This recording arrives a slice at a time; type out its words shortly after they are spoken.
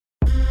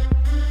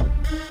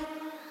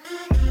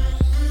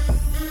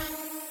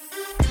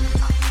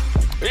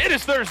It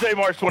is Thursday,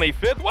 March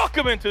 25th.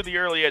 Welcome into the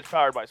Early Edge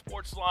powered by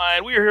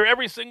Sportsline. We are here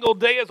every single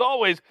day, as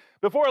always,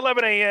 before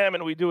 11 a.m.,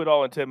 and we do it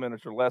all in 10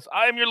 minutes or less.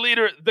 I am your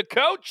leader, the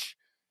coach.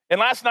 And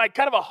last night,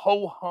 kind of a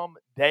ho-hum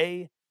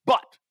day,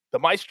 but the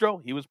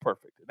maestro, he was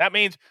perfect. And that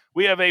means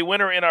we have a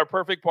winner in our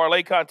perfect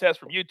parlay contest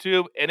from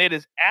YouTube, and it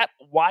is at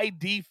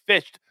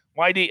YDFished,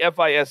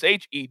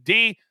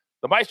 YDFished.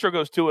 The maestro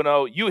goes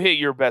 2-0. You hit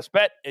your best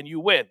bet, and you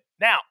win.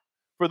 Now,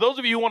 for those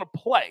of you who want to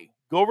play,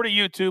 go over to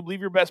YouTube, leave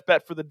your best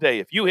bet for the day.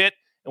 If you hit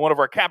and one of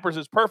our cappers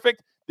is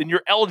perfect, then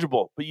you're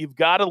eligible. But you've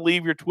got to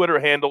leave your Twitter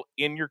handle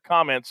in your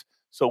comments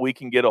so we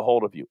can get a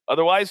hold of you.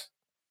 Otherwise,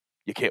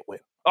 you can't win.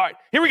 All right,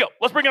 here we go.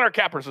 Let's bring in our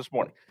cappers this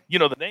morning. You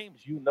know the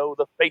names. You know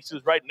the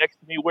faces right next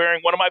to me wearing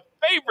one of my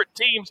favorite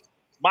teams,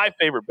 my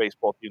favorite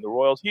baseball team, the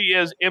Royals. He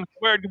is M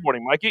Squared. Good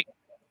morning, Mikey.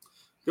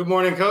 Good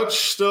morning, Coach.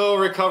 Still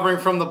recovering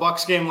from the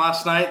Bucks game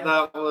last night.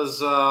 That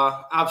was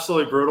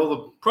absolutely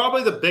brutal.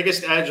 Probably the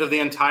biggest edge of the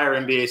entire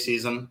NBA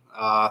season.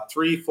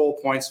 3 full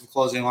points of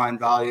closing line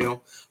value.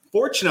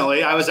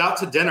 Fortunately, I was out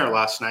to dinner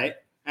last night,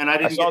 and I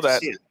didn't get to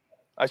see it.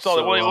 I saw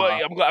that. Wait,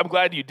 I'm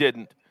glad you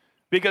didn't,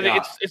 because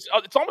it's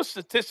almost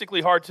statistically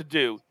hard to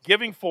do.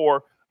 Giving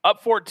 4,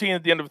 up 14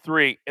 at the end of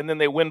 3, and then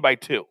they win by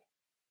 2.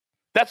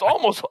 That's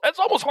almost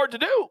hard to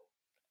do,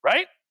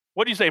 right?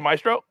 What do you say,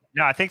 Maestro?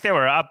 No, I think they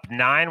were up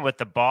 9 with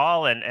the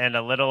ball and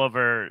a little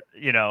over,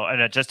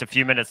 and just a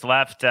few minutes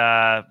left.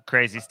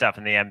 Crazy stuff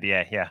in the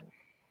NBA. Yeah.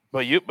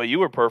 But you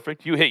were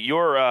perfect. You hit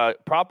your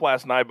prop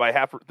last night by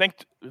half.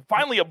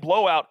 Finally a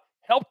blowout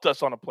helped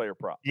us on a player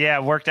prop. Yeah,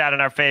 it worked out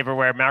in our favor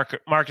where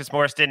Marcus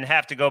Morris didn't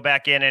have to go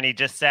back in, and he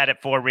just sat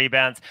at 4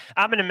 rebounds.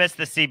 I'm going to miss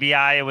the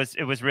CBI.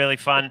 It was really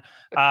fun.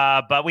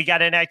 But we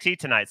got NIT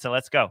tonight, so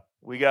let's go.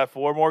 We got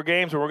 4 more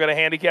games, and we're going to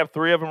handicap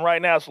 3 of them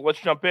right now, so let's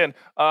jump in.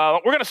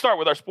 We're going to start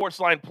with our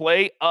Sportsline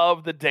play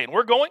of the day, and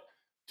we're going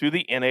to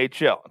the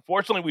NHL.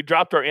 Unfortunately, we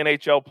dropped our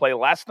NHL play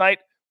last night,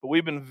 but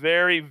we've been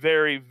very,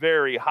 very,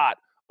 very hot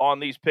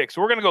on these picks.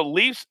 So we're going to go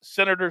Leafs,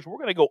 Senators. We're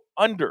going to go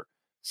under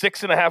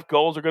 6.5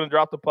 goals. We're going to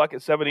drop the puck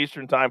at 7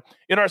 Eastern time.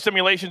 In our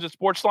simulations at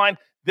Sportsline,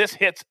 this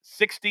hits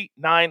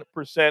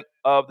 69%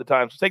 of the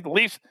time. So take the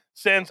Leafs,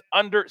 Sens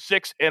under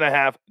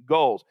 6.5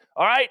 goals.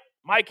 All right,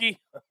 Mikey,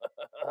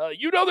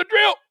 you know the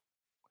drill.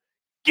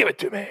 Give it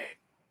to me.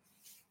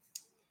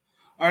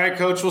 All right,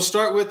 Coach, we'll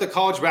start with the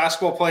college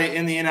basketball play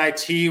in the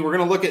NIT. We're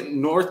going to look at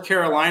North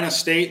Carolina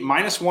State,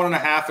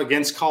 -1.5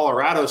 against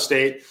Colorado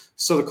State.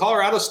 So the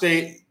Colorado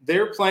State,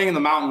 they're playing in the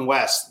Mountain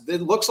West.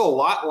 It looks a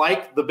lot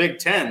like the Big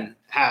Ten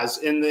has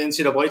in the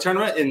NCAA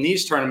tournament. In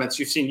these tournaments,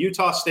 you've seen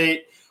Utah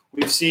State.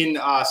 We've seen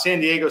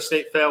San Diego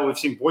State fail. We've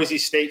seen Boise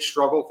State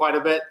struggle quite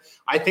a bit.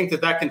 I think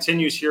that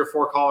continues here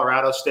for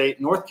Colorado State.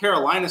 North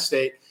Carolina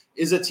State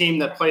is a team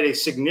that played a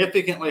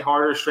significantly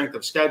harder strength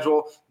of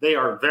schedule. They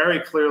are very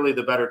clearly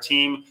the better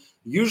team.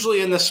 Usually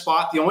in this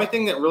spot, the only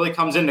thing that really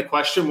comes into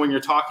question when you're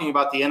talking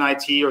about the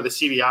NIT or the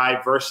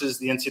CBI versus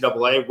the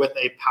NCAA with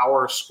a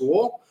power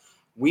school,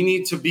 we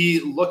need to be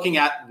looking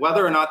at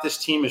whether or not this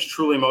team is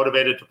truly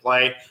motivated to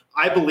play.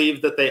 I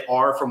believe that they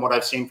are from what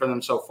I've seen from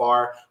them so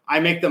far. I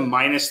make them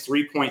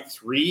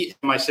 -3.3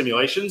 in my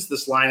simulations.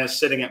 This line is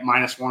sitting at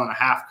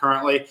 -1.5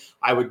 currently.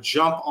 I would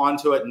jump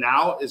onto it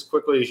now as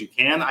quickly as you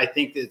can. I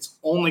think it's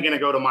only going to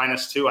go to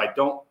 -2. I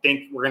don't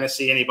think we're going to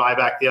see any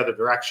buyback the other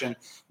direction,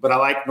 but I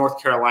like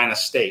North Carolina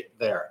State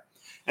there.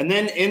 And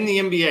then in the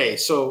NBA,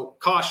 so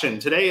caution,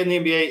 today in the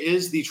NBA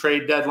is the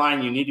trade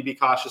deadline. You need to be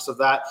cautious of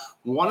that.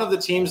 One of the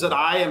teams that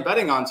I am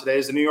betting on today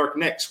is the New York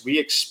Knicks. We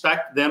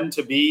expect them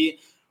to be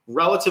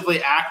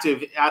relatively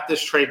active at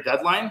this trade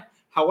deadline.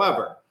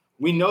 However,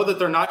 we know that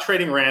they're not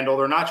trading Randall,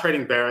 they're not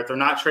trading Barrett, they're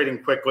not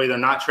trading Quickly, they're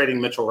not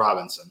trading Mitchell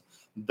Robinson.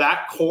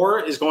 That core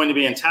is going to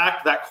be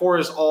intact. That core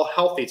is all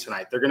healthy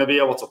tonight. They're going to be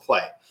able to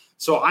play.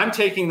 So I'm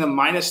taking them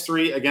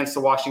 -3 against the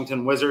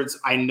Washington Wizards.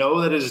 I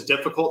know that it is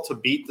difficult to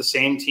beat the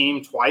same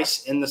team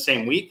twice in the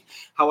same week.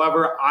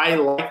 However, I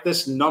like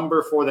this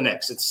number for the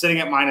Knicks. It's sitting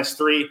at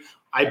 -3.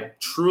 I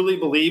truly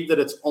believe that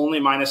it's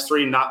only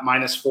 -3, not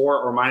 -4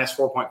 or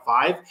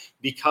 -4.5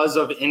 because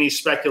of any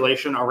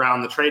speculation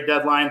around the trade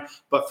deadline.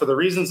 But for the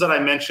reasons that I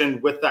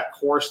mentioned with that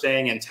core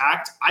staying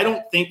intact, I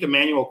don't think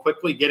Emmanuel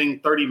Quickly getting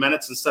 30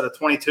 minutes instead of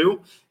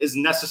 22 is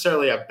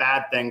necessarily a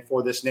bad thing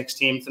for this Knicks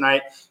team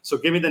tonight. So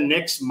give me the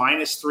Knicks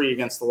 -3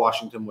 against the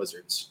Washington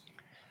Wizards.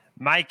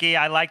 Mikey,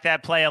 I like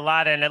that play a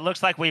lot, and it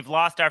looks like we've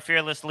lost our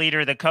fearless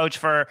leader, the coach,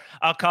 for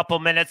a couple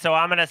minutes, so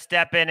I'm going to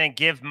step in and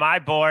give my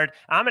board.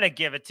 I'm going to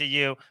give it to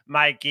you,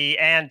 Mikey,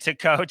 and to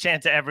Coach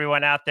and to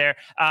everyone out there.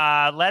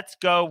 Let's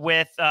go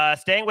with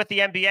staying with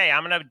the NBA.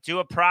 I'm going to do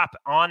a prop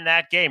on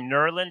that game.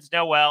 Nerlens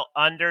Noel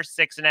under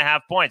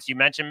 6.5 points. You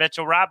mentioned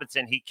Mitchell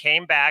Robinson. He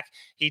came back.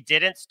 He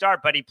didn't start,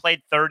 but he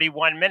played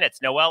 31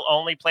 minutes. Noel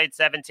only played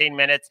 17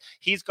 minutes.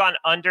 He's gone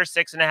under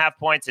 6.5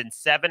 points in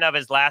 7 of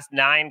his last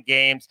 9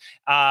 games.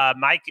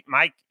 Mike,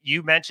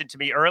 you mentioned to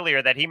me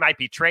earlier that he might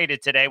be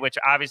traded today, which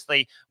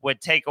obviously would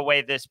take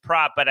away this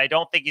prop, but I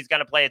don't think he's going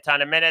to play a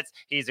ton of minutes.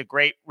 He's a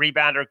great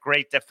rebounder,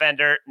 great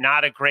defender,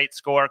 not a great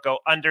scorer. Go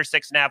under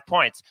 6.5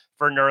 points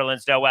for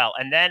Nerlens Noel.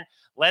 And then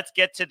let's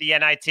get to the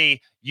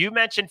NIT. You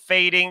mentioned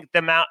fading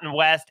the Mountain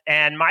West,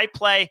 and my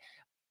play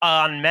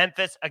on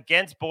Memphis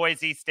against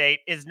Boise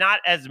State is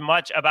not as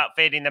much about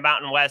fading the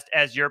Mountain West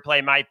as your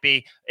play might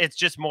be. It's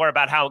just more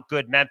about how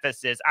good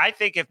Memphis is. I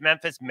think if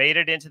Memphis made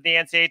it into the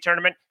NCAA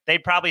tournament,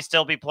 they'd probably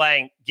still be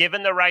playing,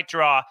 given the right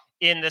draw,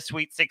 in the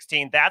Sweet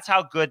 16. That's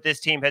how good this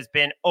team has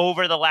been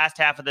over the last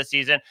half of the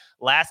season.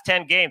 Last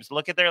 10 games,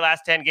 look at their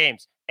last 10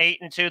 games.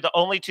 8-2, the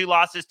only 2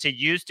 losses to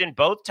Houston,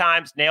 both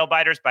times nail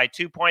biters by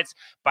 2 points,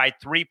 by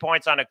 3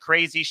 points on a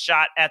crazy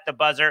shot at the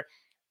buzzer.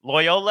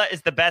 Loyola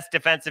is the best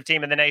defensive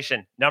team in the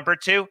nation. Number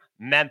 2,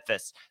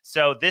 Memphis.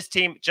 So this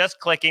team just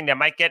clicking. They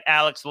might get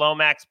Alex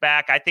Lomax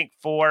back. I think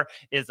 4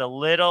 is a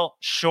little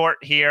short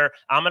here.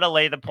 I'm going to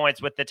lay the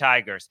points with the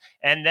Tigers.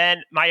 And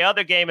then my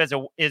other game is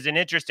an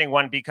interesting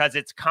one because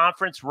it's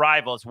conference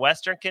rivals,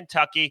 Western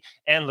Kentucky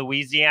and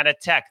Louisiana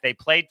Tech. They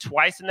played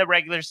twice in the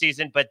regular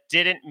season, but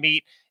didn't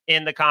meet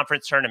in the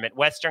conference tournament.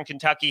 Western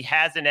Kentucky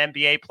has an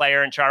NBA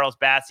player in Charles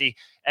Bassey.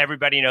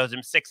 Everybody knows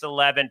him,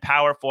 6'11",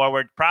 power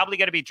forward, probably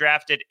going to be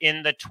drafted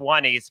in the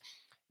 20s.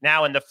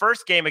 Now, in the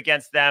first game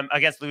against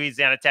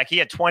Louisiana Tech, he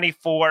had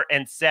 24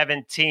 and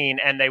 17,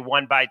 and they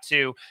won by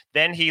 2.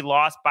 Then he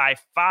lost by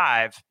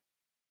 5.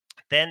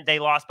 Then they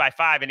lost by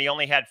 5, and he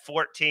only had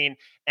 14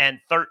 and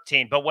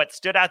 13. But what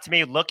stood out to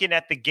me, looking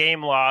at the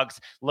game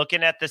logs,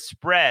 looking at the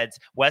spreads,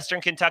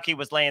 Western Kentucky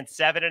was laying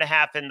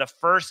 7.5 in the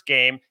first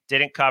game,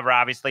 didn't cover,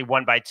 obviously,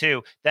 won by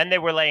 2. Then they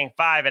were laying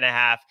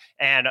 5.5,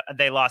 and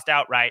they lost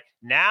outright.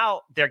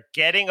 Now they're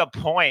getting a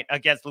point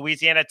against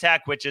Louisiana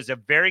Tech, which is a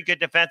very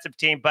good defensive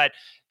team, but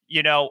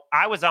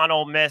I was on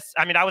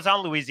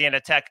Louisiana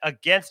Tech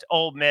against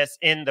Ole Miss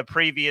in the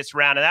previous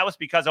round, and that was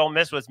because Ole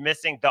Miss was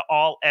missing the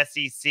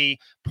all-SEC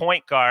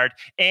point guard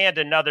and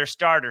another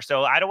starter.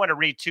 So I don't want to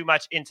read too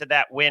much into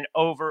that win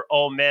over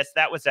Ole Miss.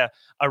 That was a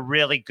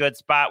really good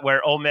spot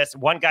where Ole Miss,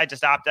 one guy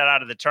just opted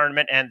out of the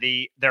tournament, and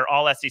their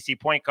all-SEC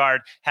point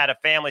guard had a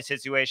family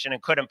situation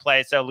and couldn't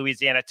play, so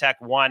Louisiana Tech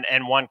won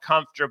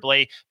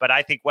comfortably. But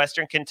I think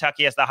Western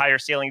Kentucky has the higher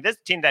ceiling. This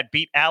team that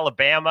beat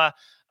Alabama,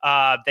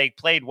 they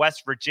played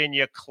West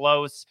Virginia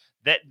close.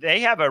 That they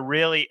have a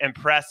really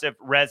impressive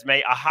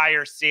resume, a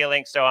higher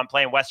ceiling. So I'm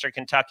playing Western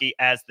Kentucky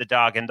as the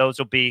dog, and those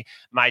will be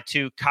my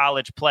 2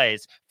 college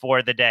plays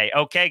for the day.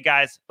 Okay,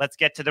 guys, let's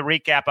get to the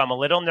recap. I'm a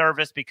little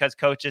nervous because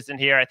Coach isn't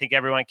here. I think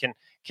everyone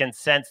can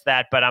sense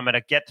that, but I'm going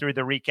to get through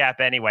the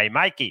recap anyway.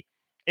 Mikey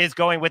is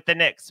going with the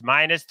Knicks,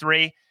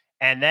 -3.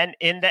 And then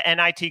in the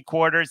NIT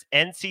quarters,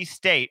 NC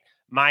State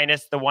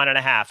minus the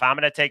 1.5. I'm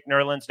going to take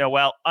Nerlens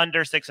Noel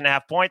under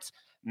 6.5 points.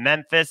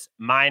 Memphis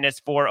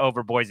 -4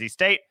 over Boise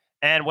State,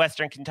 and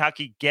Western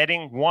Kentucky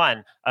getting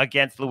 1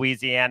 against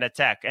Louisiana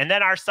Tech. And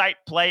then our site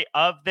play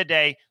of the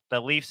day, the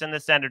Leafs and the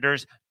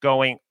Senators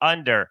going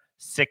under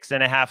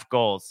 6.5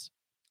 goals.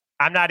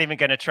 I'm not even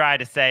going to try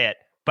to say it,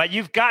 but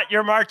you've got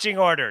your marching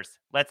orders.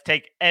 Let's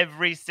take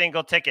every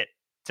single ticket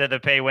to the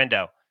pay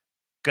window.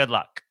 Good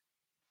luck.